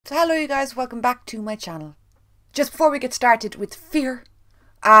So hello you guys, welcome back to my channel. Just before we get started with fear,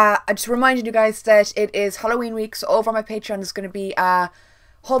 I just reminded you guys that it is Halloween week, so over on my Patreon there's going to be a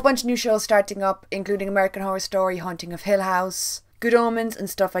whole bunch of new shows starting up, including American Horror Story, Haunting of Hill House, Good Omens and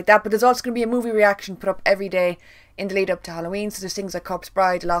stuff like that. But there's also going to be a movie reaction put up every day in the lead up to Halloween. So there's things like Corpse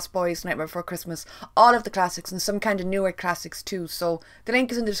Bride, Lost Boys, Nightmare Before Christmas, all of the classics and some kind of newer classics too. So the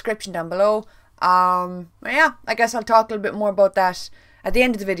link is in the description down below. Yeah, I guess I'll talk a little bit more about that at the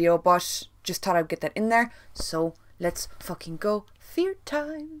end of the video, but just thought I'd get that in there. So let's fucking go. Fear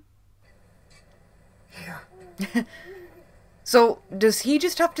time. Yeah. So does he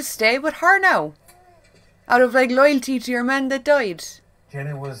just have to stay with her now? Out of like loyalty to your man that died?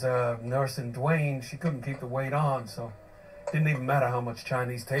 Jenny was nursing Dwayne. She couldn't keep the weight on, so didn't even matter how much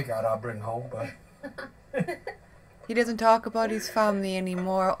Chinese takeout I bring home, but he doesn't talk about his family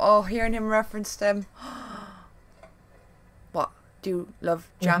anymore. Oh, hearing him reference them. What? Do you love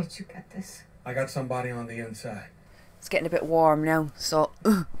jam? Where did you get this? I got somebody on the inside. It's getting a bit warm now, so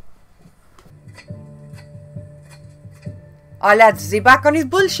oh lads, is he back on his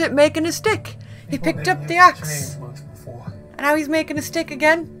bullshit making a stick? He picked up the axe. And now he's making a stick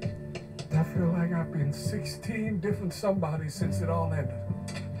again. I feel like I've been 16 different somebodies since it all ended.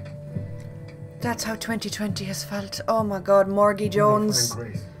 That's how 2020 has felt. Oh my god, Morgie Jones.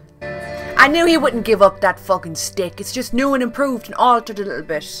 I knew he wouldn't give up that fucking stick. It's just new and improved and altered a little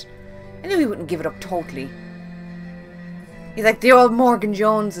bit. I knew he wouldn't give it up totally. He's like, the old Morgan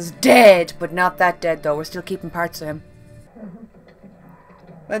Jones is dead, but not that dead though. We're still keeping parts of him.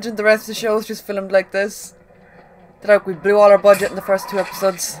 Imagine the rest of the show's just filmed like this. Like we blew all our budget in the first 2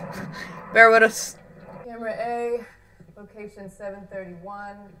 episodes. Bear with us. Camera A, location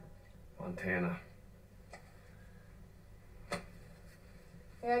 731. Montana.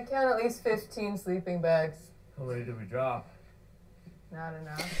 Yeah, I count at least 15 sleeping bags. How many did we drop? Not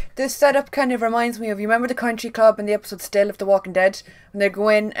enough. This setup kind of reminds me of, you remember the country club in the episode Still of The Walking Dead? When they go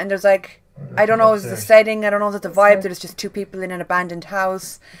in and there's like, I don't know, is it the setting, I don't know, is it the vibe, that it's just 2 people in an abandoned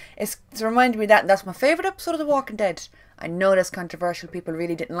house. It's reminding me of that, and that's my favourite episode of The Walking Dead. I know that's controversial, people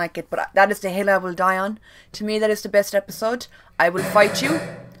really didn't like it, but that is the hill I will die on. To me, that is the best episode. I will fight you.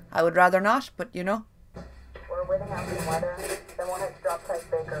 I would rather not, but you know. We're waiting out for the weather. Then we'll head to drop type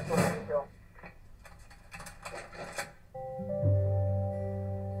Baker for the usual.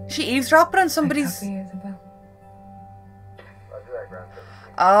 She eavesdropping on somebody's... Copy, Isabel.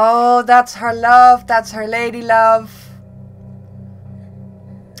 Oh, that's her love. That's her lady love.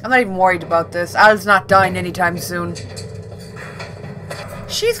 I'm not even worried about this. Al's not dying anytime soon.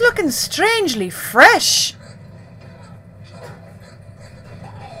 She's looking strangely fresh.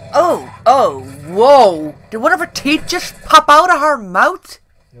 Oh, whoa. Did one of her teeth just pop out of her mouth?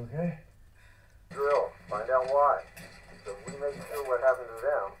 You okay? Drill. Find out why. So we make sure what happened to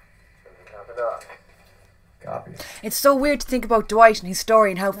them doesn't happen to us. Copy. It's so weird to think about Dwight and his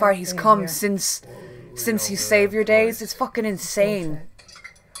story and how far he's come since his Savior days. It's fucking insane.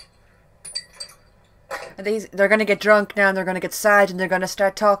 And they're going to get drunk now and they're going to get sad and they're going to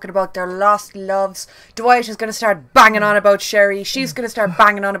start talking about their lost loves. Dwight is going to start banging on about Sherry. She's going to start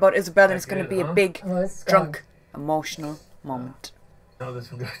banging on about Isabel, and it's going to be a big, drunk, emotional moment. No,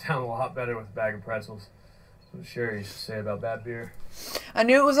 this will go down a lot better with a bag of pretzels. What Sherry used to say about bad beer. I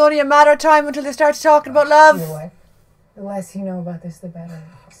knew it was only a matter of time until they started talking about love. The less you know about this, the better.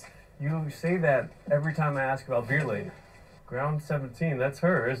 You say that every time I ask about Beer Lady. Ground 17, that's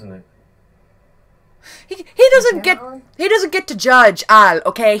her, isn't it? He doesn't get to judge Al,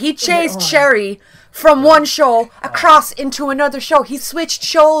 okay? He chased Sherry from one show across into another show. He switched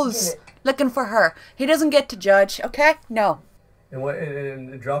shows looking for her. He doesn't get to judge, okay? No. And what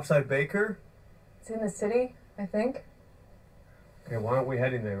in Dropside Baker? It's in the city, I think. Okay, why aren't we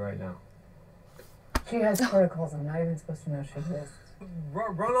heading there right now? She has protocols. I'm not even supposed to know she exists.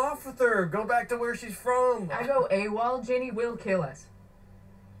 Run off with her. Go back to where she's from. I go AWOL, Jenny will kill us.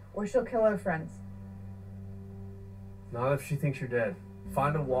 Or she'll kill our friends. Not if she thinks you're dead.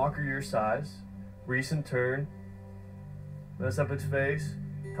 Find a walker your size, recent turn, mess up its face,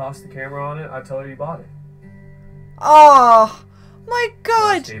 toss the camera on it, I tell her you bought it. Oh, my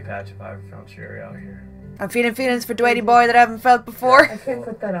God. Stay patch if I ever found Sherry out here. I'm feeling feelings for Dwighty boy that I haven't felt before. I can't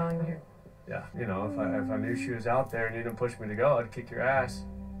put that on you. Yeah, you know, if I knew she was out there and you didn't push me to go, I'd kick your ass.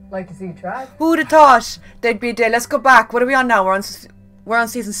 Like to see you try? Who'd have thought there'd be a day? Let's go back. What are we on now? We're on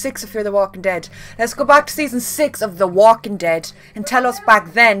season 6 of Fear the Walking Dead. Let's go back to season 6 of The Walking Dead and tell us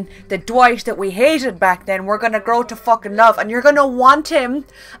back then that Dwight that we hated back then, we're gonna grow to fucking love, and you're gonna want him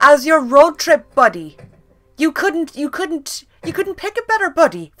as your road trip buddy. You couldn't pick a better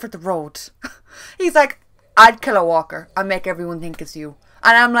buddy for the road. He's like, I'd kill a walker. I'd make everyone think it's you.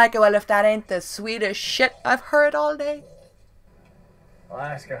 And I'm like, well, if that ain't the sweetest shit I've heard all day.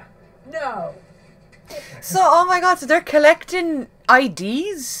 Alaska. No. So, oh my god, so they're collecting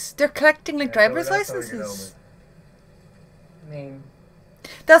IDs? They're collecting, like, Yeah, driver's that's how you get licenses? I mean,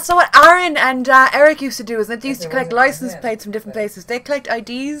 That's what Aaron and Eric used to do, isn't it? They used to If it collect wasn't for license him, plates from different but- places. They collect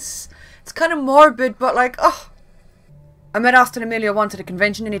IDs. It's kind of morbid, but like, oh. I met Austin Emilio once at a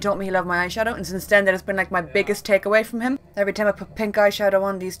convention and he told me he loved my eyeshadow, and since then that has been like my biggest takeaway from him. Every time I put pink eyeshadow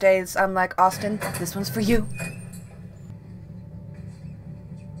on these days, I'm like, Austin, this one's for you.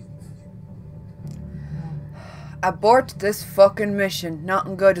 Abort this fucking mission.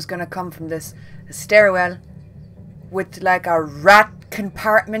 Nothing good is gonna come from this. A stairwell with like a rat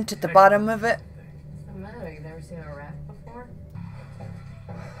compartment at the bottom of it. what's the matter? You've never seen a rat before?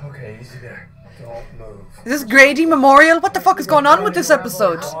 Okay, easy there. Don't move. Is this Grady Memorial? What the fuck is going on with this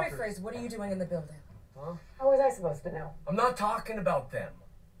episode? I'll rephrase. What are you doing in the building? Huh? How was I supposed to know? I'm not talking about them.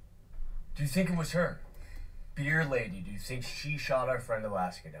 Do you think it was her? Beer lady, do you think she shot our friend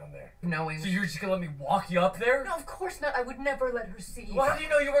Alaska down there? Knowing. So you're just gonna let me walk you up there? No, of course not. I would never let her see you. Well, how do you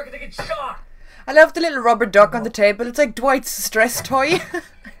know you weren't gonna get shot? I love the little rubber duck on the table. It's like Dwight's stress toy.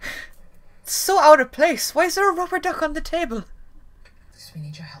 It's so out of place. Why is there a rubber duck on the table? We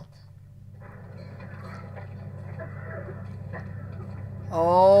need your help.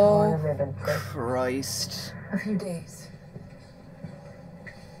 Oh, have they been sick? Christ. A few days.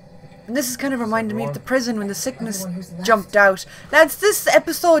 And this is kind of reminding me of the prison when the sickness jumped out. Lads, this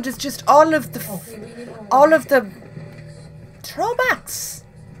episode is just all of the throwbacks.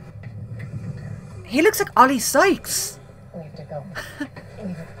 He looks like Ollie Sykes. We have to go.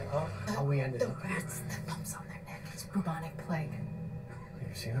 How we ended The up. rats, the bumps on their neck. It's bubonic plague. Have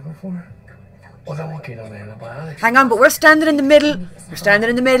you seen it before? Well, then we'll get on antibiotics. Hang on, but we're standing in the middle. We're standing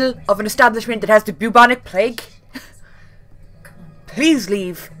in the middle of an establishment that has the bubonic plague. Please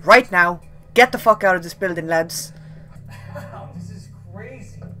leave right now. Get the fuck out of this building, lads. Wow, this is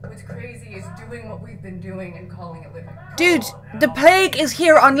crazy. What's crazy is doing what we've been doing and calling it living. Dude, the plague is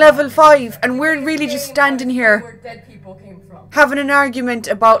here on level 5 and we're really just standing here Where dead people came from. having an argument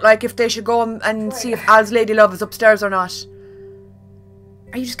about like if they should go and see if Al's lady love is upstairs or not.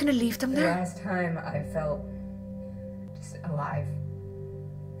 Are you just gonna leave them The there? last time I felt just alive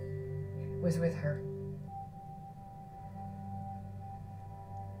was with her.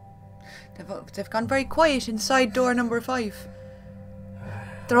 They've gone very quiet inside door number 5.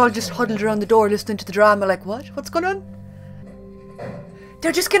 They're all just huddled around the door listening to the drama like, what? What's going on?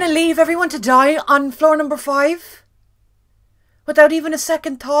 They're just gonna leave everyone to die on floor number 5? Without even a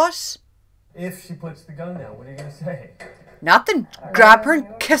second thought? If she puts the gun down, what are you gonna say? Nothing. Grab her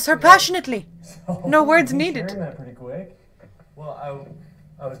and kiss her passionately. No words needed. Sharing that pretty quick. Well,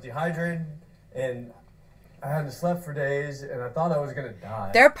 I was dehydrated and I hadn't slept for days and I thought I was gonna die.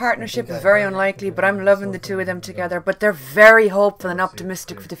 Their partnership is very unlikely, but I'm loving the two of them together. But they're very hopeful and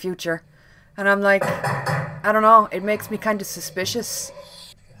optimistic for the future. And I'm like, I don't know, it makes me kind of suspicious.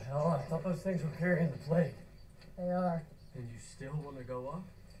 Hell, I thought those things were carrying the plague. They are. And you still want to go up?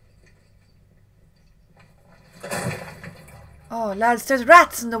 Oh, lads, there's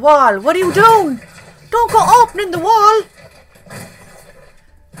rats in the wall. What are you doing? Don't go opening the wall.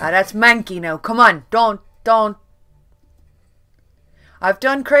 Ah, that's manky now. Come on, don't. I've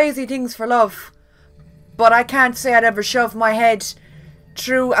done crazy things for love, but I can't say I'd ever shove my head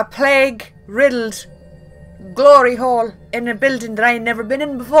through a plague-riddled glory hole in a building that I ain't never been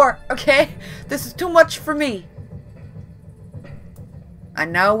in before, okay? This is too much for me.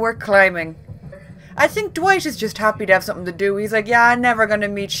 And now we're climbing. I think Dwight is just happy to have something to do. He's like, yeah, I'm never gonna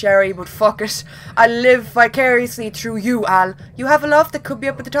meet Sherry, but fuck it. I live vicariously through you, Al. You have a love that could be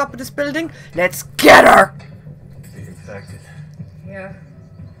up at the top of this building? Let's get her! Be infected. Yeah.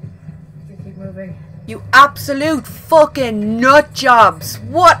 We keep moving. You absolute fucking nut jobs.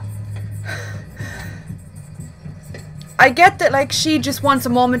 What? I get that, like, she just wants a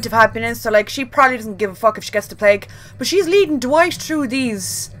moment of happiness, so, like, she probably doesn't give a fuck if she gets the plague. But she's leading Dwight through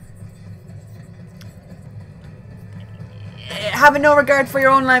these. Having no regard for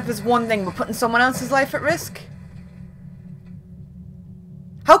your own life is one thing, but putting someone else's life at risk?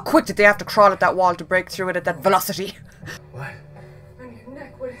 How quick did they have to crawl at that wall to break through it at that velocity? What? On your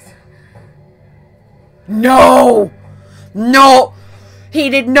neck, what is... No! No! He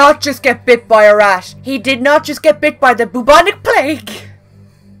did not just get bit by a rat. He did not just get bit by the bubonic plague.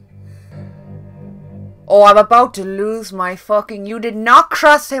 Oh, I'm about to lose my fucking... You did not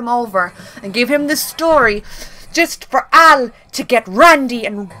cross him over and give him the story just for Al to get Randy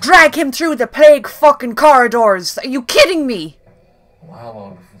and drag him through the plague fucking corridors. Are you kidding me? Well, how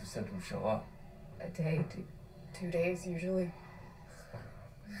long before the symptoms show up? A day, 2 days usually.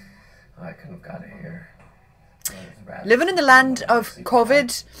 I couldn't have got it here. Living in the land of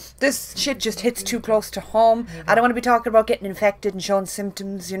COVID, this shit just hits too close to home. I don't want to be talking about getting infected and showing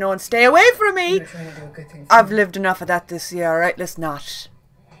symptoms, you know, and stay away from me. You're trying to do a good thing for I've me. lived enough of that this year, alright? Let's not.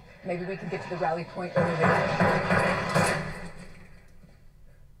 Maybe we can get to the rally point over there.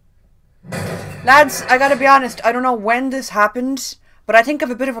 Lads, I gotta be honest, I don't know when this happened, but I think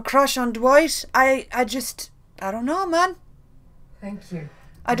I've a bit of a crush on Dwight. I don't know, man. Thank you.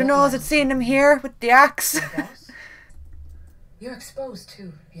 I don't know, is it seeing him here with the axe? You're exposed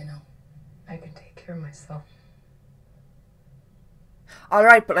too, you know. I can take care of myself.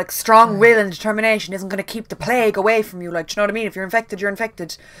 Alright, but like strong will and determination isn't going to keep the plague away from you. Like, do you know what I mean? If you're infected, you're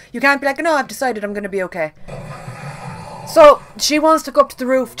infected. You can't be like, no, I've decided I'm going to be okay. So, she wants to go up to the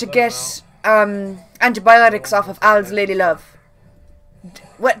roof to get antibiotics off of Al's lady love.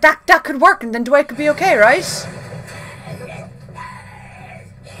 Well, that could work and then Dwight could be okay, right?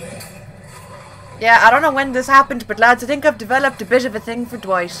 Yeah, I don't know when this happened, but lads, I think I've developed a bit of a thing for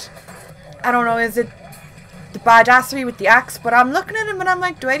Dwight. I don't know, is it the badassery with the axe? But I'm looking at him and I'm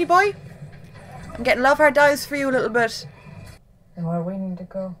like, Dwighty boy, I'm getting love heart dies for you a little bit. And where we need to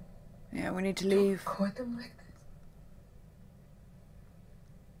go? Yeah, we need to leave. Record them like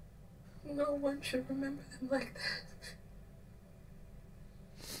this. No one should remember them like that.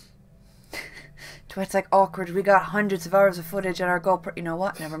 Dwight's like, awkward, we got hundreds of hours of footage on our GoPro. You know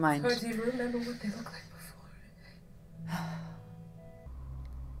what? Never mind. Hard to even remember what they look like before.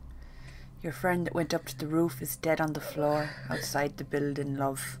 Your friend that went up to the roof is dead on the floor outside the building,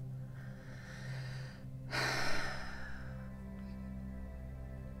 love.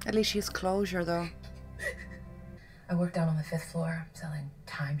 At least she has closure, though. I work down on the 5th floor, selling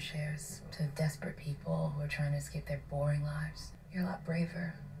timeshares to desperate people who are trying to escape their boring lives. You're a lot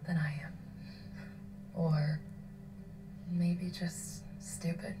braver than I am. Or maybe just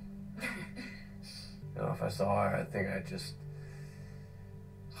stupid. You know, if I saw her, I think I'd just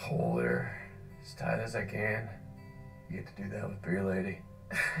hold her as tight as I can. You get to do that with Beer Lady.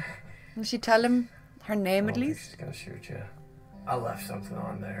 Did she tell him her name I at don't think least? she's gonna shoot you. I left something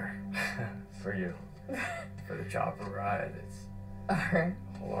on there for you. For the chopper ride. It's Alright.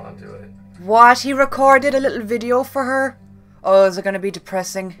 hold on to it. What? He recorded a little video for her? Oh, is it going to be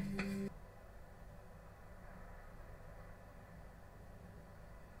depressing?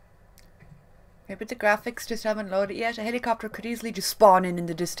 Maybe the graphics just haven't loaded yet. A helicopter could easily just spawn in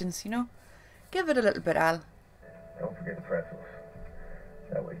the distance, you know? Give it a little bit, Al. Don't forget the pretzels.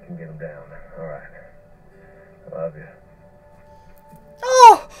 That way you can get them down. All right. I love you.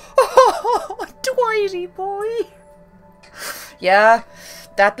 Oh, Dwighty boy. Yeah,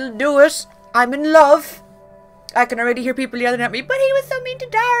 that'll do it. I'm in love. I can already hear people yelling at me, but he was so mean to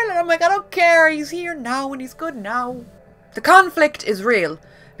Daryl. And I'm like, I don't care. He's here now and he's good now. The conflict is real.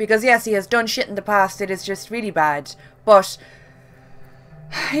 Because yes, he has done shit in the past. It is just really bad. But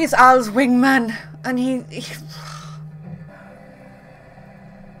he's Al's wingman. And he...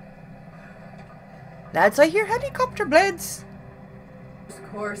 Lads, I hear helicopter blades.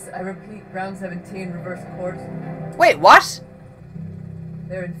 Course, I repeat, round 17, reverse course. Wait, what?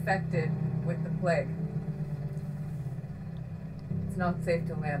 They're infected with the plague. It's not safe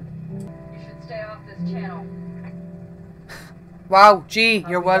to land. You should stay off this channel. Wow, gee,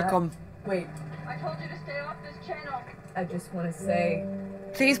 you're Copy that. welcome. Wait, I told you to stay off this channel. I just want to say,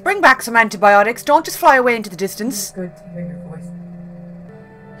 Please bring back some antibiotics. Don't just fly away into the distance. it's good to hear your voice.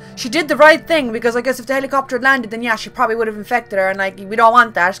 She did the right thing, because I guess if the helicopter had landed, then yeah, she probably would have infected her, and like, we don't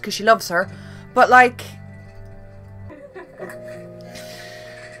want that, because she loves her. But like...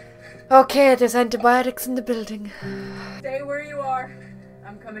 Okay, there's antibiotics in the building. Stay where you are.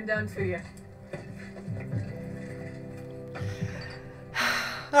 I'm coming down to you.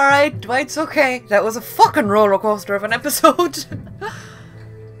 Alright, Dwight's okay. That was a fucking roller coaster of an episode.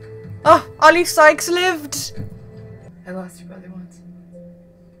 Oh, Ollie Sykes lived. I lost your brother once.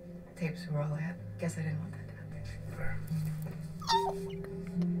 Tapes were all I had. Guess I didn't want that to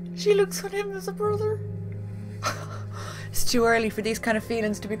happen. She looks on him as a brother. It's too early for these kind of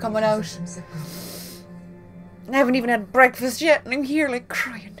feelings to be coming out. I haven't even had breakfast yet, and I'm here like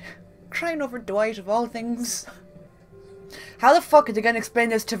crying. Crying over Dwight of all things. How the fuck are they going to explain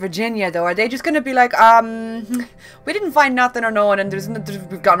this to Virginia, though? Are they just going to be like, we didn't find nothing or no one, and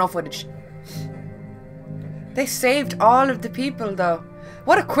we've got no footage. They saved all of the people, though.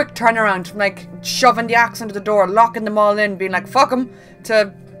 What a quick turnaround from, like, shoving the axe into the door, locking them all in, being like, fuck them,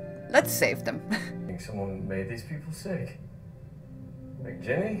 to, let's save them. I think someone made these people sick. Like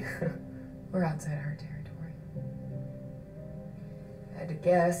Jenny? We're outside her territory. I had to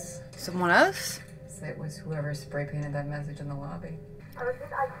guess. Someone else? So it was whoever spray painted that message in the lobby. I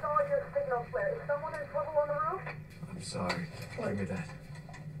repeat, I saw your signal flare. Is someone in trouble on the roof? I'm sorry. Give me that.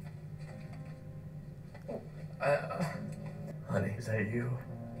 Honey, is that you?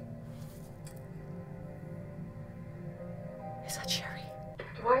 Is that Sherry?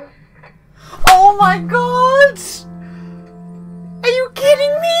 What? Oh my god! Are you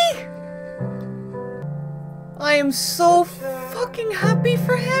kidding me? I am so fucking happy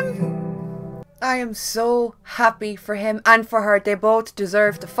for him. I am so happy for him and for her. They both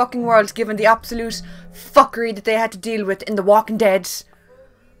deserve the fucking world given the absolute fuckery that they had to deal with in The Walking Dead.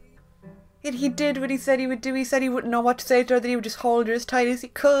 And he did what he said he would do. He said he wouldn't know what to say to her, that he would just hold her as tight as he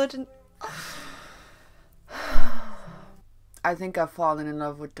could. And I think I've fallen in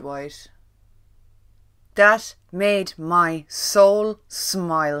love with Dwight. That made my soul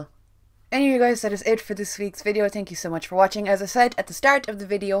smile. Anyway guys, that is it for this week's video. Thank you so much for watching. As I said at the start of the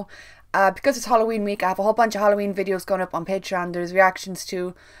video, because it's Halloween week, I have a whole bunch of Halloween videos going up on Patreon. There's reactions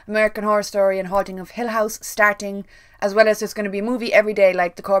to American Horror Story and Haunting of Hill House starting, as well as there's going to be a movie every day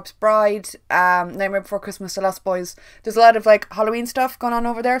like The Corpse Bride, Nightmare Before Christmas, The Lost Boys. There's a lot of like Halloween stuff going on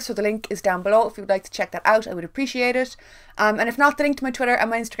over there, so the link is down below if you would like to check that out. I would appreciate it. And if not, the link to my Twitter and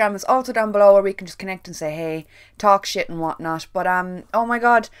my Instagram is also down below, where we can just connect and say hey, talk shit and whatnot. But oh my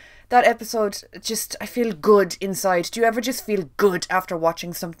god, that episode, just, I feel good inside. Do you ever just feel good after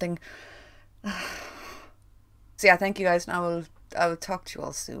watching something? So yeah, thank you guys, and I will talk to you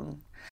all soon.